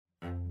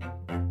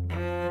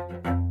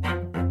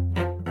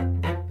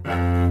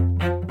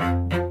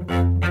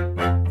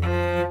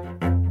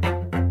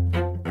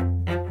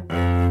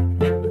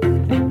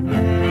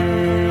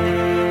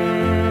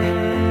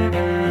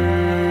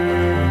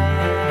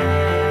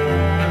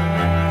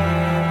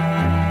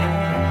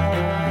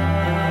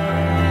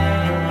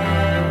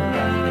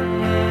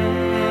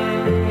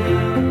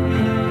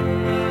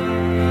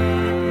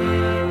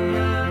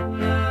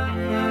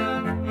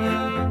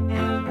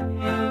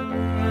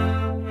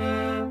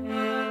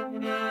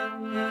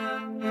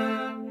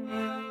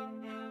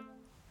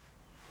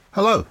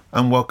Hello,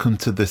 and welcome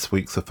to this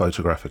week's of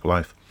Photographic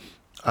Life.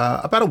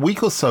 About a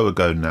week or so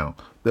ago now,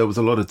 there was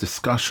a lot of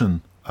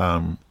discussion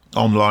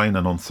online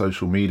and on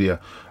social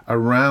media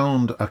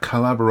around a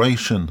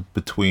collaboration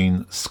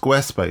between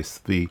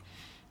Squarespace, the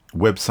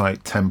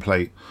website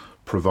template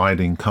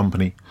providing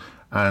company,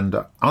 and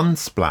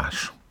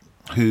Unsplash,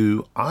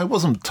 who I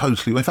wasn't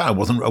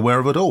aware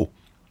of at all.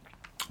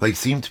 They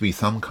seem to be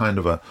some kind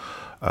of a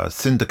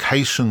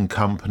syndication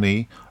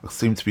company,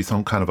 seem to be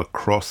some kind of a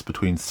cross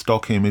between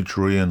stock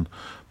imagery and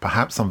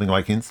perhaps something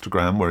like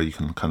Instagram, where you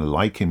can kind of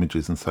like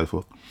images and so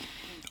forth.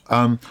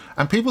 And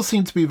people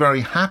seem to be very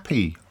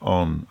happy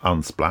on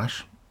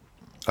Unsplash.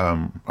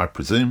 I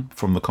presume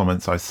from the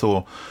comments I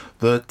saw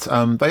that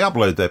they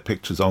upload their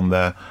pictures on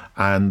there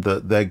and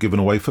that they're given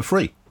away for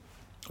free.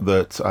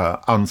 That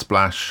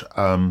Unsplash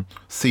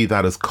see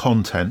that as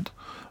content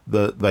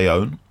that they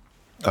own.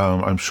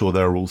 I'm sure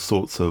there are all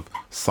sorts of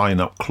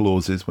sign-up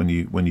clauses when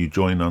you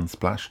join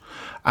Unsplash,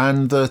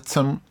 and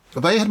that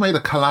they had made a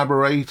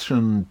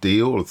collaboration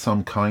deal of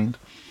some kind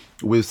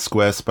with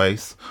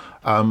Squarespace,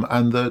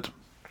 and that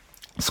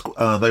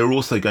they were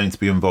also going to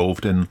be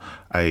involved in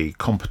a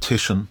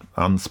competition,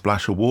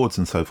 Unsplash Awards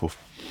and so forth.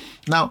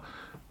 Now,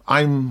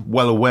 I'm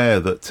well aware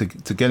that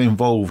to get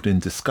involved in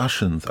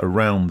discussions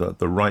around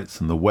the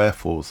rights and the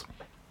wherefores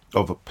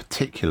of a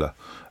particular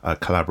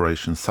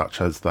collaboration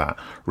such as that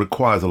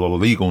requires a lot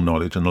of legal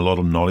knowledge and a lot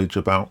of knowledge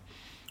about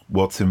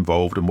what's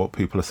involved and what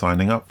people are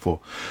signing up for.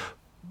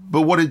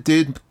 But what it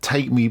did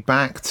take me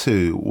back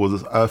to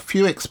was a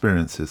few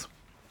experiences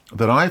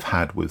that I've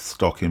had with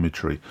stock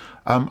imagery.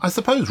 I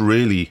suppose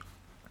really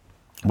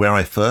where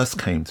I first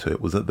came to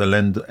it was at the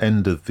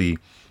end of the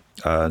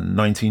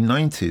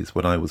 1990s,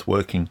 when I was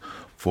working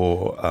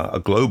for a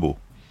global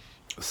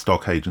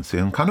stock agency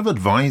and kind of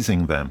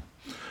advising them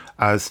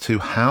as to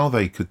how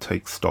they could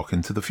take stock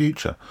into the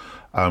future.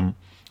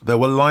 There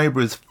were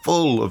libraries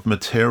full of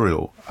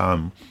material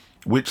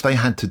which they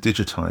had to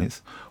digitize,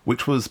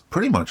 which was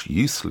pretty much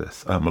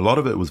useless. A lot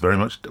of it was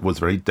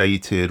very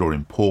dated or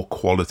in poor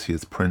quality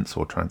as prints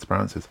or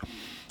transparencies.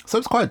 So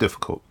it's quite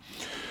difficult.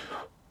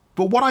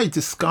 But what I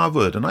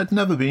discovered, and I'd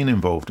never been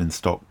involved in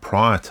stock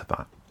prior to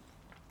that,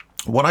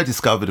 what I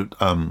discovered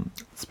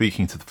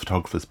speaking to the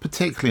photographers,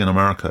 particularly in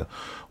America,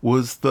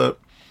 was that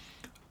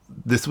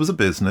this was a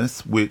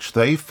business which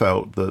they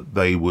felt that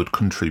they would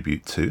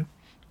contribute to.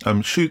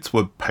 Shoots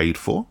were paid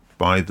for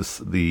by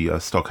the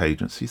stock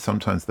agency.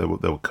 Sometimes there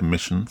were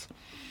commissions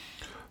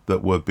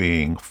that were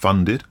being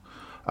funded.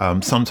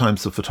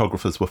 Sometimes the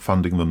photographers were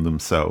funding them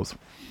themselves.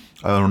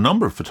 There were a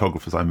number of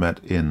photographers I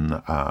met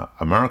in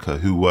America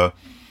who were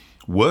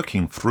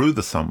working through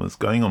the summers,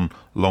 going on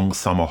long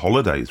summer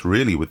holidays,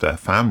 really with their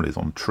families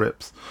on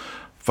trips,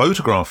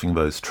 photographing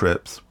those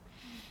trips,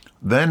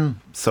 then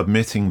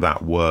submitting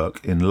that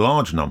work in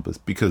large numbers,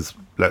 because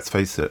let's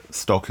face it,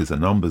 stock is a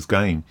numbers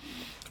game,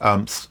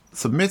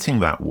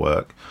 submitting that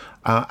work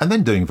and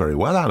then doing very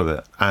well out of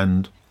it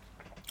and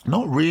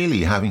not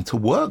really having to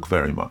work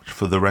very much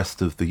for the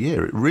rest of the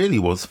year. It really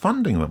was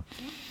funding them.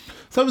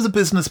 So it was a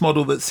business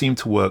model that seemed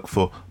to work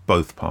for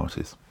both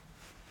parties.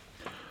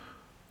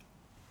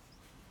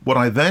 What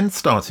I then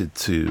started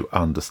to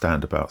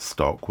understand about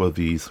stock were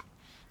these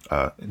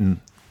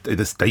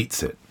this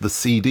dates it, the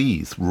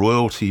CDs,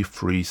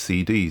 royalty-free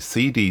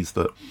CDs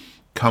that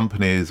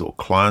companies or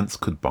clients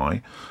could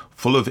buy,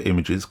 full of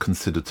images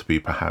considered to be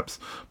perhaps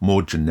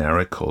more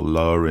generic or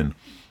lower in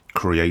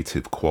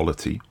creative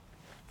quality,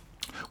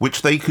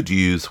 which they could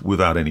use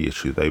without any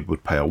issue. They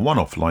would pay a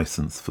one-off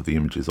license for the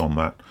images on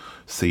that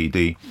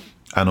CD,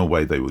 and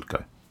away they would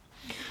go.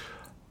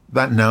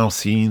 That now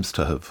seems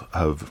to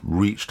have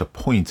reached a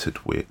point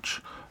at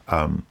which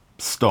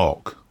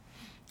stock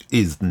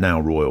is now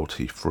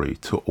royalty-free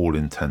to all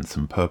intents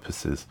and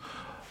purposes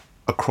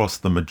across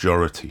the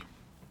majority.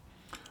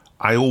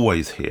 I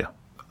always hear,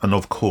 and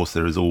of course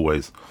there is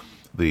always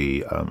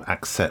the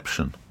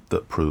exception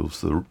that proves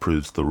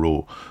the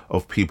rule,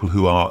 of people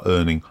who are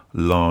earning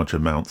large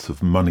amounts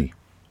of money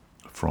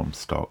from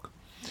stock.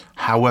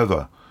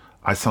 However,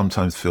 I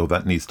sometimes feel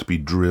that needs to be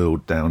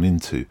drilled down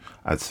into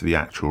as to the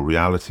actual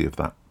reality of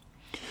that.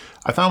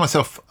 I found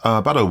myself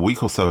about a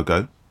week or so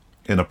ago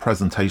in a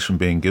presentation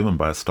being given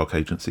by a stock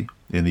agency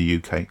in the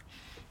UK.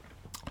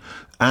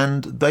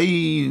 And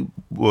they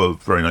were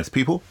very nice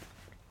people.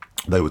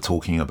 They were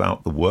talking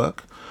about the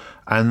work,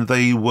 and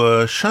they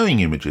were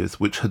showing images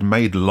which had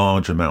made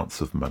large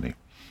amounts of money.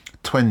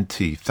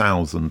 $20,000,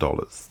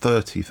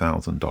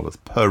 $30,000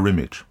 per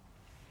image.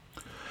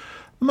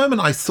 The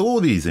moment I saw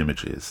these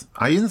images,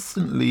 I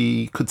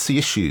instantly could see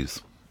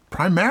issues,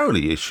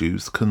 primarily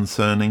issues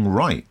concerning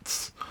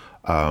rights,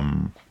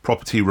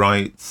 property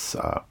rights,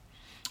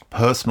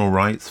 personal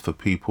rights for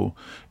people,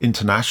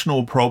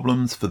 international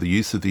problems for the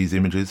use of these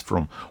images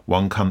from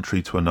one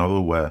country to another,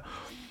 where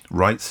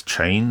rights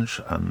change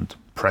and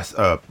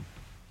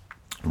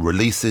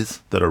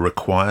releases that are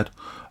required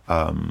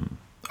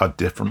are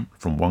different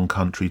from one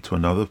country to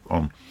another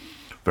on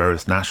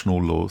various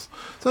national laws.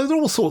 So there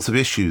are all sorts of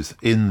issues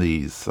in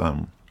these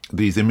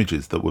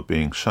images that were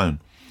being shown.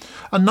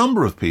 a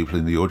number of people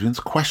in the audience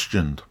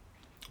questioned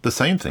the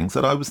same things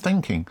that I was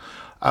thinking.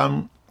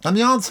 And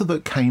the answer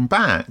that came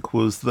back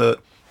was that,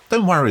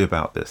 don't worry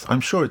about this.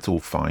 I'm sure it's all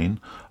fine.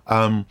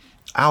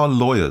 Our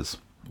lawyers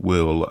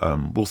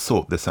will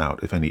sort this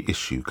out if any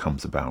issue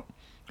comes about.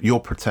 You're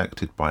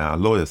protected by our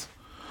lawyers.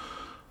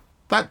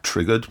 That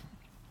triggered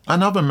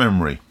another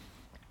memory.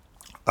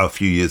 A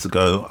few years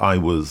ago, I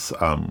was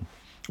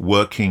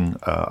working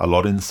a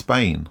lot in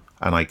Spain,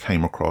 and I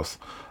came across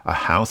a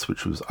house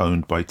which was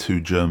owned by two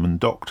German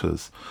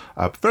doctors,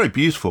 a very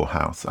beautiful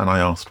house, and I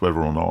asked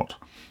whether or not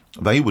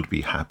they would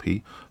be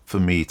happy for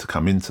me to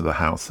come into the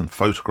house and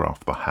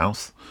photograph the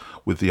house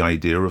with the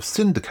idea of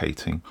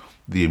syndicating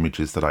the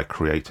images that I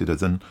created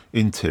as an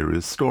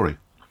interiors story.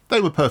 They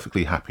were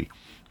perfectly happy.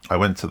 I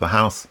went to the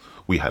house,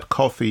 we had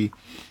coffee,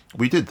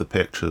 we did the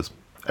pictures,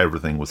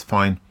 everything was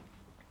fine.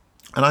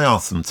 And I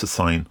asked them to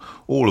sign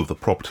all of the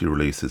property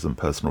releases and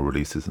personal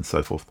releases and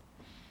so forth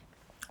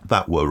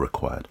that were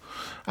required.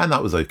 And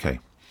that was okay.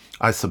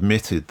 I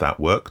submitted that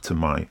work to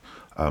my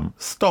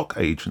stock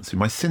agency,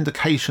 my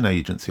syndication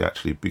agency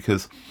actually,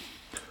 because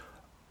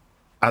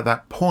at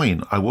that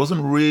point I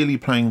wasn't really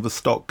playing the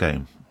stock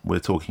game. We're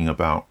talking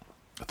about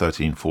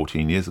 13,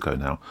 14 years ago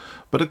now.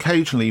 But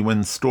occasionally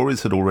when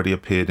stories had already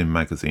appeared in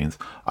magazines,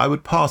 I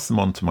would pass them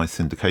on to my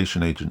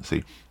syndication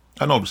agency.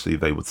 And obviously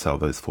they would sell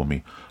those for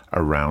me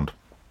around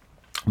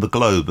the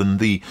globe. And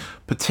the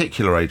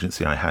particular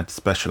agency I had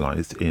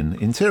specialized in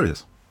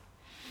interiors.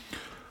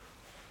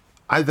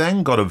 I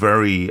then got a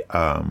very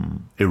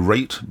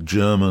irate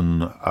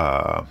German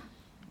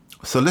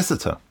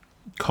solicitor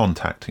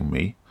contacting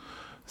me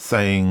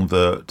saying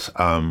that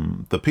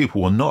the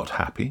people were not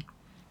happy,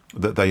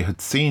 that they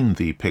had seen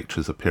the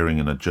pictures appearing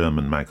in a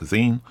German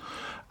magazine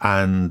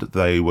and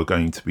they were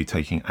going to be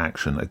taking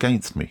action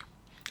against me,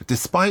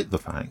 despite the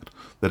fact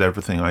that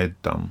everything I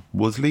had done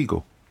was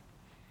legal.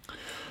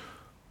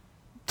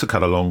 To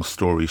cut a long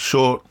story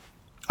short,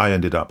 I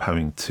ended up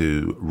having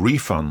to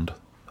refund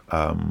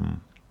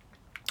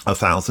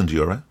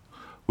 €1,000,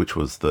 which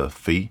was the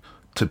fee,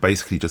 to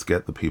basically just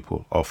get the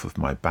people off of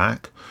my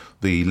back.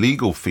 The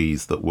legal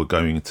fees that were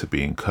going to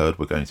be incurred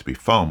were going to be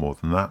far more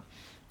than that.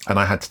 And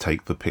I had to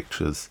take the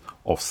pictures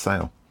off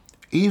sale,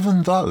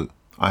 even though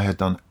I had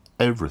done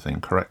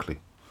everything correctly.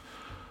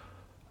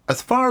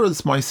 As far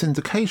as my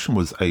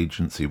syndication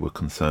agency were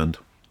concerned,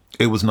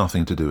 it was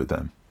nothing to do with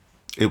them.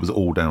 It was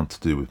all down to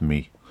do with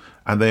me.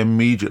 And they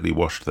immediately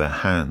washed their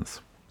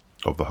hands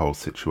of the whole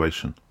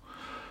situation.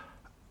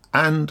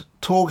 And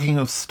talking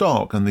of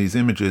stock and these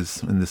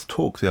images in this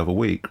talk the other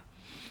week,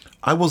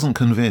 I wasn't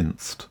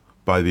convinced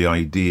by the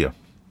idea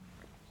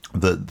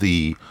that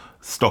the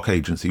stock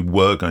agency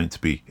were going to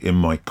be in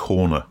my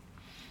corner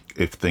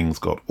if things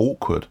got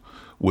awkward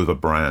with a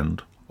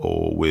brand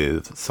or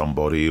with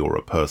somebody or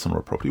a person or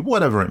a property,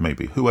 whatever it may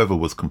be, whoever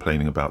was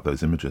complaining about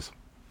those images.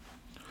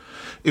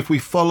 If we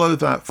follow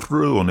that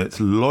through on its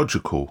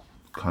logical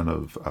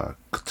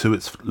to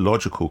its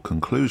logical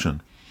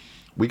conclusion,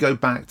 we go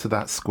back to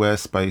that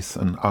Squarespace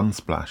and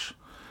Unsplash.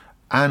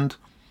 And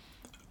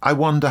I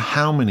wonder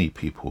how many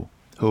people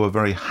who are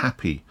very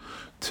happy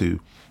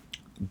to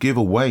give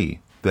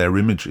away their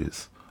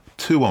images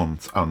to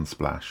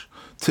Unsplash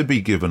to be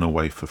given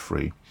away for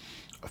free,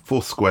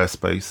 for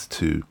Squarespace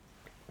to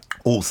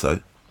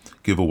also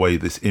give away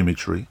this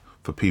imagery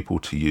for people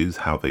to use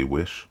how they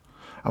wish.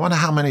 I wonder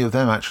how many of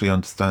them actually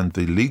understand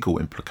the legal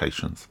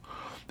implications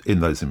in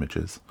those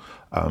images.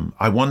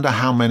 I wonder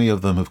how many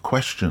of them have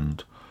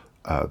questioned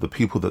the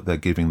people that they're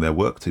giving their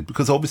work to,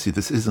 because obviously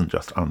this isn't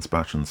just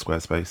Unsplash and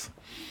Squarespace.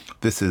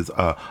 This is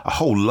a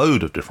whole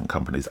load of different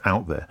companies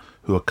out there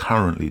who are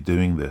currently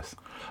doing this.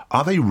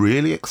 Are they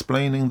really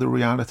explaining the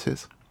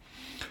realities?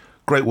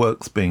 Great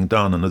work's being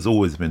done and has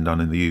always been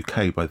done in the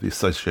UK by the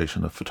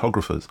Association of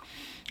Photographers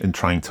in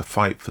trying to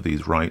fight for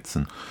these rights,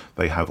 and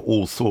they have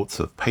all sorts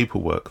of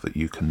paperwork that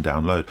you can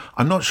download.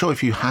 I'm not sure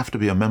if you have to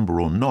be a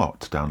member or not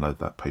to download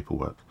that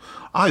paperwork.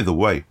 Either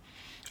way,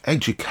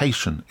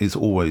 education is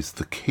always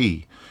the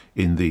key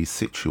in these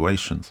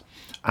situations.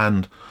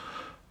 And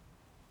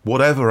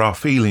whatever our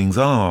feelings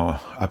are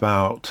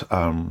about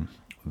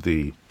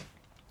the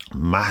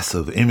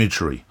massive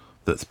imagery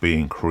that's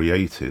being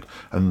created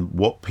and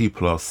what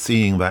people are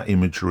seeing that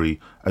imagery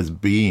as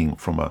being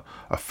from a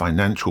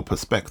financial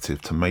perspective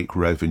to make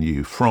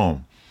revenue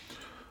from,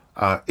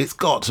 it's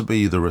got to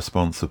be the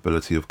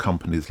responsibility of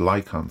companies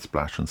like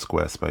Unsplash and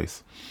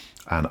Squarespace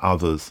and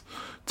others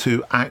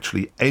to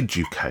actually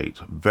educate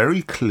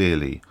very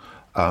clearly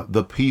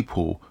the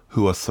people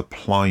who are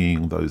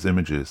supplying those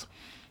images.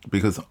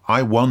 Because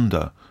I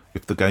wonder,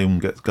 if the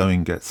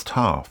game gets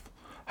tough,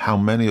 how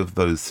many of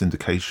those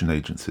syndication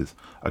agencies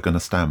are going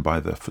to stand by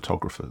their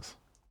photographers.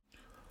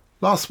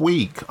 Last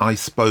week I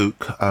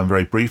spoke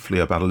very briefly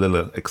about a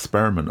little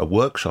experiment, a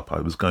workshop I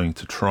was going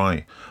to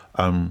try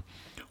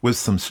with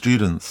some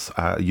students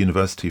at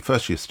university,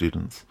 first year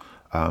students,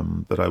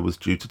 that I was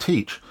due to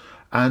teach.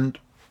 And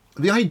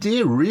the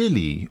idea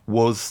really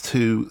was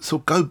to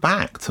sort of go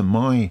back to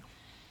my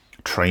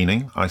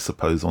training, I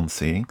suppose, on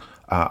seeing.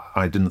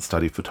 I didn't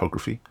study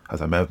photography.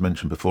 As I may have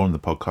mentioned before in the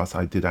podcast,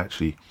 I did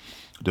actually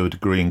do a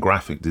degree in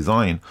graphic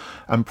design.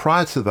 And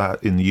prior to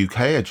that, in the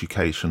UK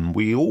education,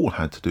 we all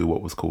had to do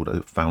what was called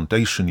a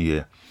foundation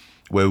year,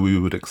 where we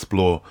would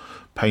explore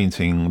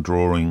painting,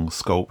 drawing,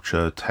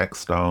 sculpture,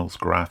 textiles,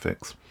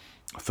 graphics,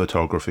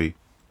 photography,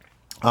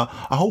 a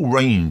whole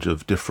range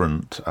of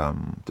different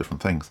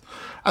things.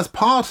 As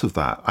part of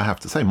that, I have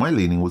to say, my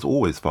leaning was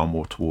always far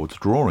more towards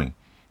drawing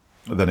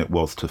than it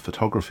was to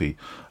photography.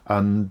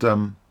 And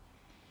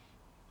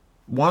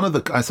one of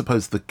the, I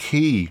suppose, the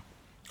key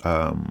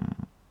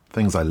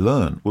things I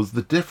learned was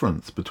the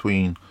difference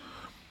between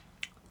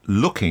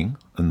looking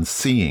and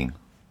seeing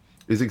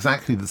is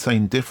exactly the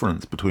same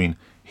difference between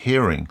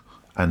hearing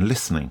and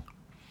listening.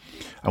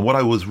 And what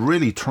I was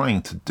really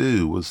trying to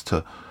do was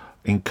to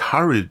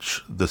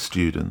encourage the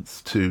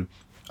students to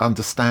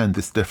understand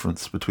this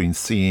difference between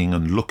seeing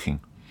and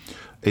looking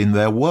in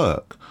their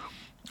work,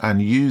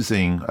 and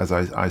using, as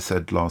I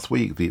said last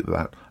week,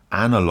 that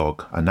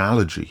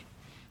analogy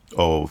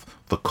of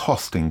the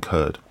cost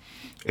incurred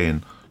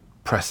in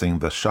pressing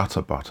the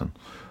shutter button.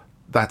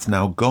 That's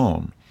now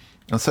gone.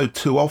 And so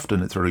too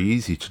often it's very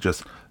easy to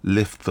just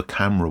lift the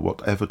camera,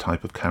 whatever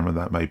type of camera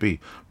that may be,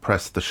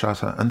 press the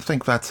shutter and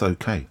think that's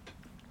okay.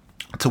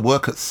 To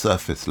work at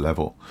surface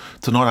level,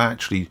 to not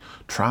actually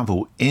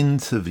travel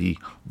into the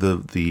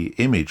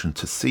image and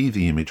to see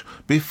the image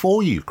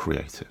before you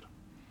create it.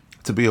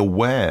 To be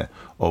aware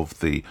of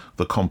the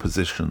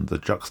composition, the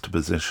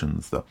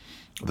juxtapositions, the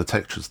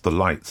textures, the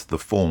lights, the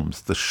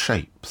forms, the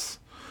shapes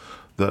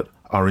that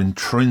are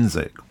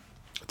intrinsic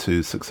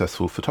to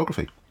successful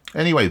photography.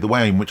 Anyway, the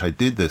way in which I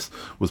did this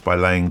was by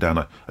laying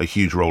down a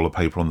huge roll of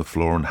paper on the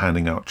floor and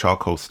handing out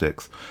charcoal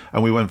sticks.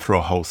 And we went through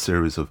a whole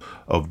series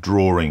of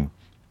drawing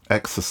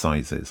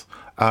exercises.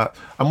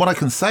 And what I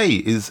can say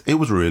is it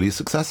was really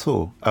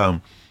successful.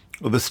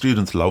 The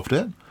students loved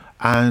it.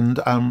 And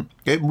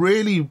it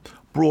really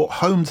brought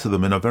home to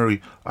them in a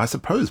very, I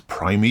suppose,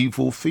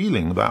 primeval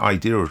feeling, that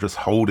idea of just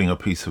holding a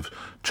piece of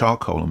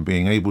charcoal and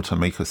being able to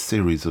make a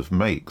series of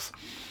makes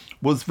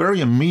was very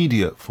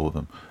immediate for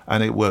them,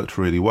 and it worked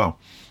really well.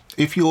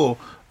 If you're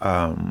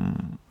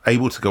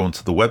able to go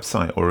onto the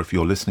website, or if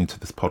you're listening to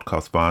this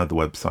podcast via the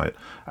website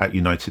at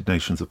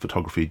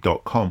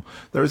unitednationsofphotography.com,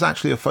 there is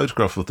actually a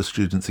photograph of the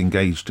students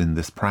engaged in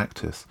this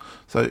practice.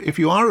 So if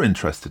you are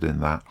interested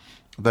in that,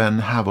 then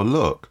have a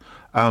look.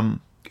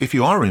 If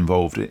you are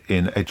involved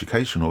in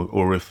education,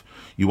 or if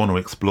you want to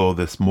explore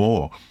this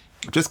more,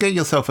 just get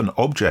yourself an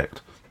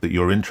object that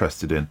you're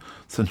interested in,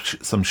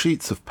 some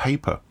sheets of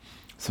paper,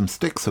 some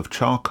sticks of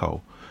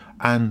charcoal,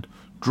 and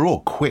draw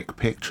quick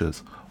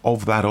pictures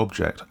of that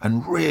object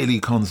and really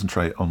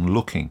concentrate on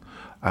looking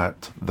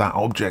at that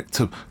object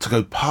to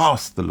go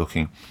past the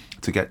looking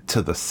to get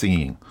to the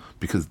seeing,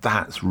 because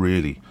that's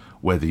really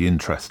where the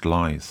interest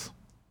lies.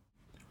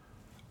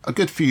 A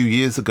good few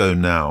years ago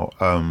now,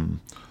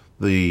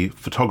 the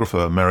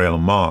photographer Mary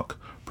Ellen Mark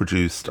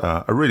produced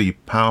a really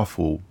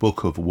powerful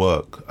book of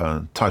work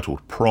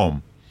titled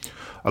Prom,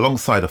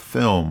 alongside a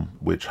film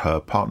which her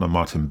partner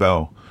Martin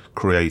Bell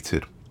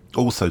created,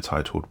 also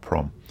titled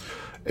Prom.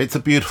 It's a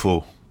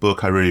beautiful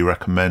book. I really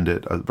recommend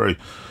it. A very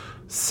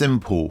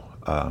simple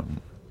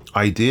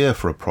idea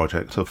for a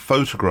project of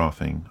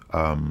photographing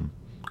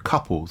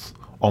couples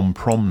on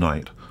prom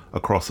night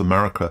across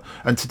America.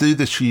 And to do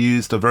this, she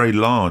used a very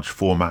large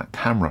format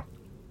camera.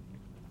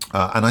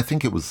 And I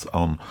think it was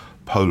on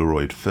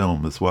Polaroid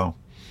film as well.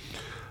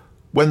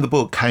 When the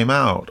book came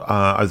out,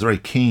 I was very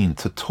keen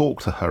to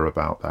talk to her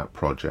about that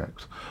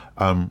project.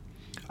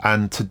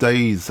 And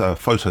today's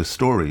photo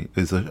story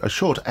is a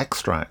short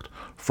extract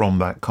from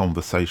that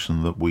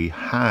conversation that we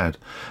had.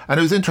 And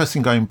it was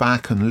interesting going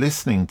back and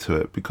listening to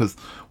it, because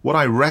what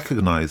I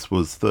recognized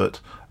was that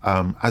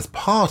as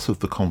part of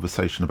the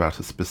conversation about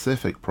a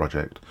specific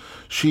project,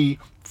 she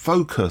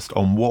focused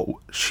on what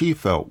she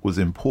felt was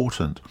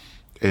important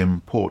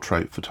in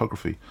portrait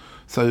photography.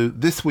 So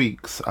this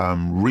week's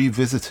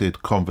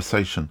revisited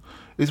conversation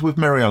is with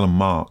Mary Ellen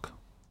Mark.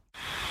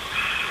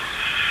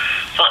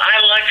 Well,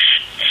 I like,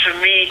 for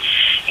me,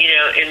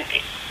 in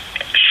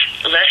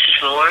less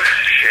is more,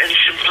 and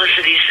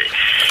simplicity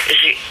is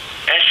the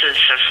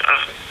essence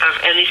of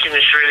anything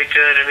that's really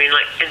good. I mean,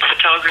 like in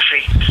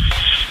photography,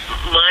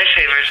 my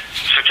favorite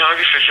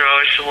photographers are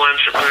always the ones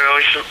that were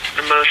always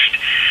the most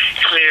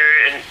clear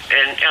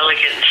and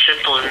elegant and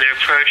simple in their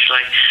approach.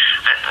 Like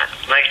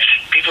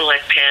people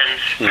like Penn.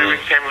 Irving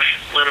Penn was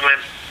one of my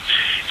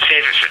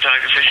favorite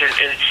photographers,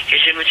 and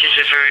his images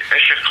are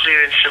so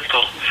clear and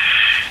simple.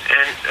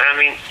 And I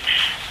mean,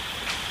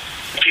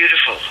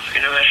 beautiful.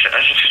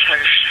 As a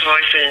photographer, I've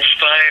always been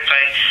inspired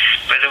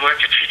by the work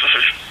of people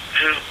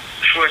whose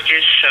work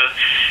is so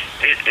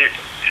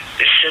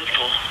is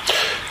simple.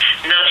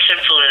 Not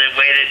simple in a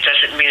way that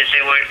doesn't mean that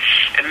they weren't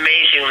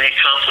amazingly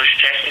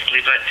accomplished technically,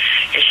 but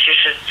it's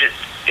just that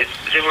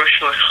the work's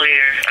more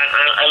clear.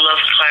 I love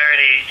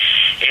clarity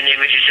in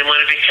images, and when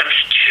it becomes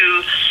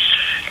too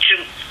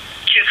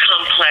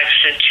complex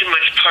and too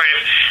much part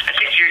of. I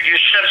think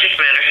your subject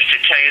matter has to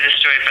tell you the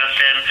story about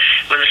them.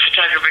 When the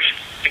photographer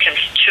becomes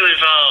too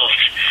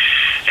involved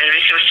and it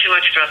becomes too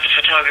much about the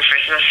photographer,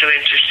 it's not so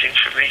interesting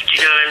for me. Do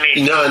you know what I mean?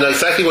 No, I know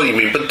exactly what you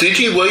mean. But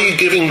were you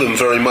giving them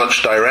very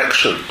much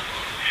direction?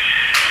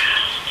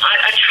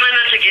 I try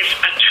not to give.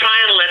 I try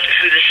and let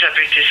who the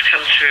subject is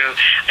come through,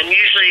 and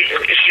usually,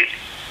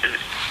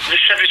 the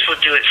subject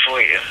will do it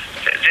for you.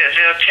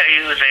 They'll tell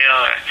you who they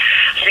are.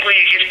 I think when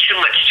you give too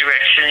much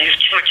direction, you have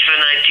too much of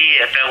an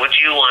idea about what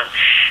you want,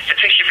 the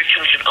picture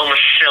becomes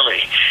almost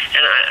silly.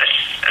 And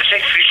I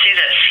think we see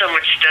that so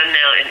much done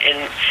now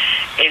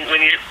in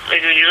when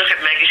you look at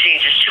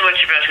magazines, it's too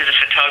much about who the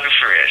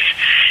photographer is,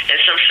 and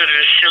some sort of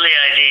a silly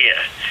idea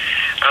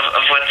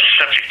of what the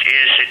subject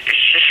is.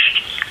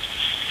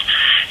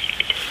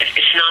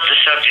 It's not the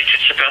subject;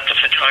 it's about the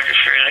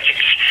photographer, and I think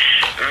it's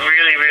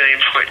really, really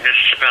important that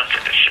it's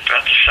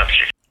about the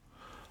subject.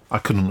 I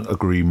couldn't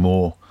agree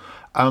more.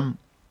 I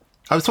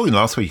was talking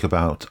last week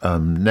about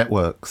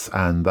networks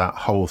and that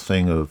whole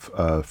thing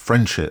of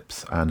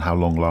friendships and how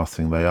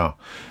long-lasting they are.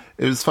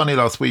 It was funny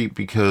last week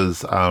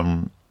because,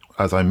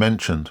 as I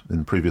mentioned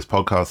in previous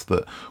podcasts,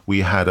 that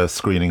we had a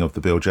screening of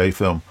the Bill J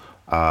film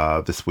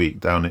this week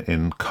down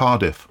in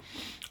Cardiff.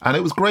 And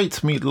it was great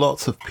to meet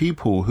lots of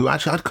people who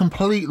actually I'd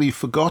completely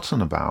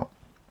forgotten about,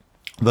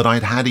 that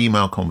I'd had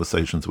email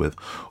conversations with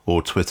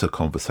or Twitter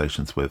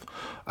conversations with.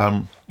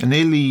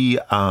 Nearly,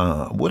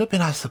 would have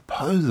been, I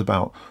suppose,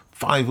 about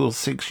 5 or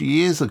 6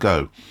 years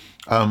ago.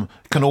 It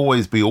can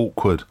always be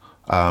awkward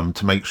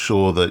to make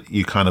sure that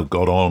you kind of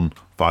got on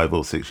 5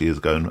 or 6 years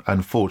ago.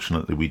 And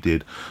fortunately we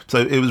did.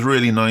 So it was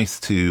really nice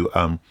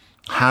to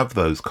have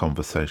those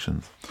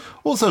conversations.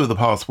 Also, over the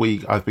past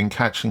week, I've been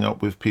catching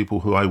up with people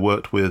who I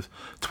worked with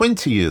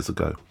 20 years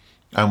ago.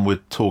 And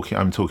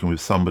I'm talking with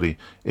somebody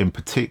in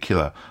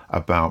particular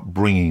about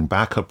bringing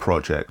back a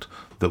project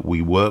that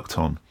we worked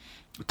on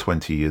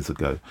 20 years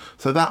ago.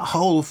 So that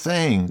whole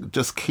thing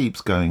just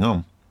keeps going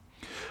on.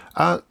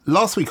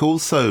 Last week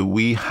also,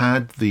 we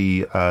had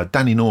the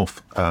Danny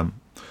North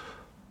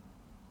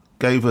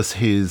gave us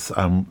his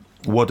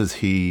what does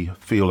he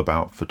feel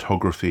about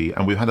photography,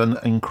 and we've had an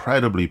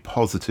incredibly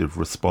positive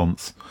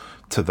response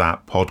to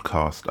that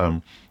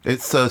podcast.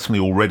 It's certainly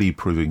already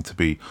proving to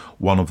be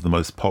one of the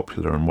most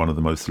popular and one of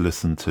the most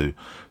listened to.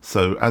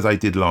 So as I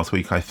did last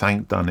week, I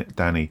thanked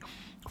Danny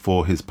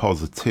for his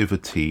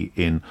positivity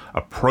in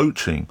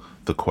approaching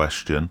the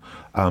question,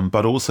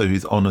 but also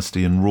his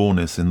honesty and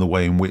rawness in the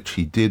way in which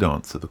he did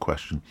answer the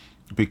question,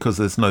 because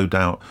there's no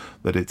doubt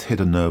that it's hit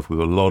a nerve with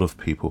a lot of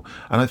people.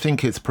 And I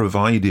think it's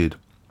provided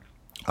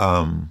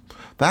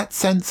that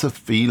sense of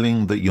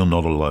feeling that you're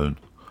not alone.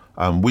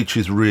 Which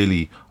is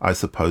really, I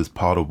suppose,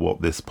 part of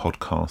what this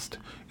podcast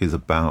is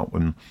about.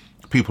 When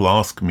people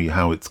ask me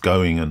how it's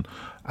going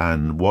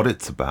and what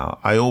it's about,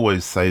 I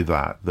always say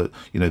that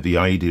the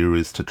idea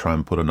is to try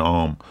and put an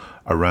arm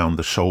around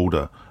the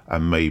shoulder,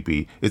 and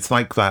maybe it's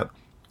like that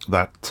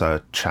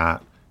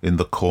chat in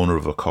the corner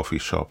of a coffee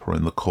shop or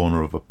in the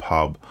corner of a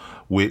pub,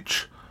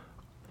 which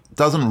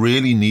doesn't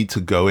really need to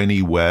go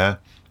anywhere,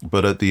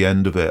 but at the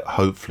end of it,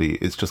 hopefully,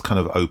 it's just kind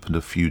of opened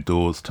a few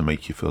doors to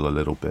make you feel a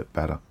little bit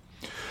better.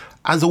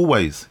 As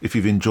always, if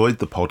you've enjoyed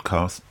the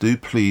podcast, do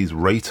please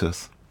rate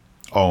us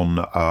on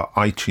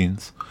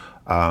iTunes.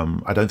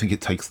 I don't think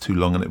it takes too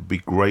long, and it would be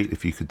great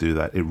if you could do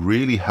that. It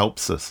really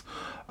helps us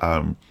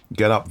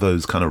get up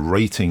those kind of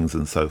ratings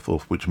and so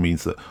forth, which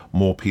means that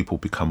more people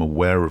become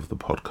aware of the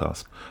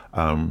podcast,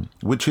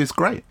 which is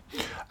great.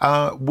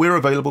 We're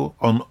available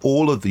on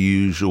all of the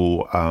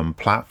usual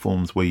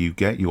platforms where you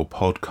get your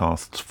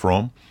podcasts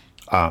from.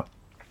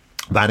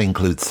 That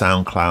includes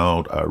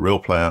SoundCloud,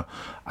 RealPlayer,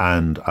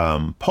 and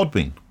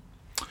Podbean.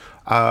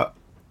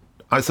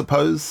 I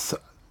suppose,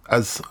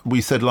 as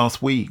we said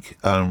last week,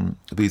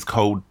 these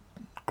cold,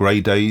 grey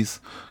days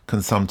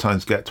can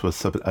sometimes get to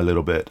us a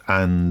little bit.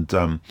 And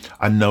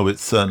I know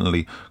it's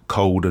certainly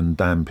cold and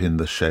damp in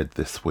the shed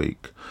this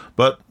week.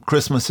 But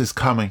Christmas is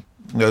coming.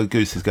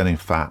 Goose is getting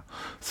fat.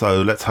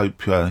 So let's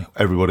hope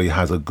everybody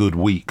has a good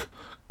week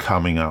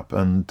coming up.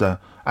 And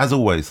as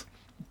always,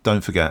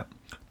 don't forget,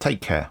 take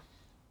care.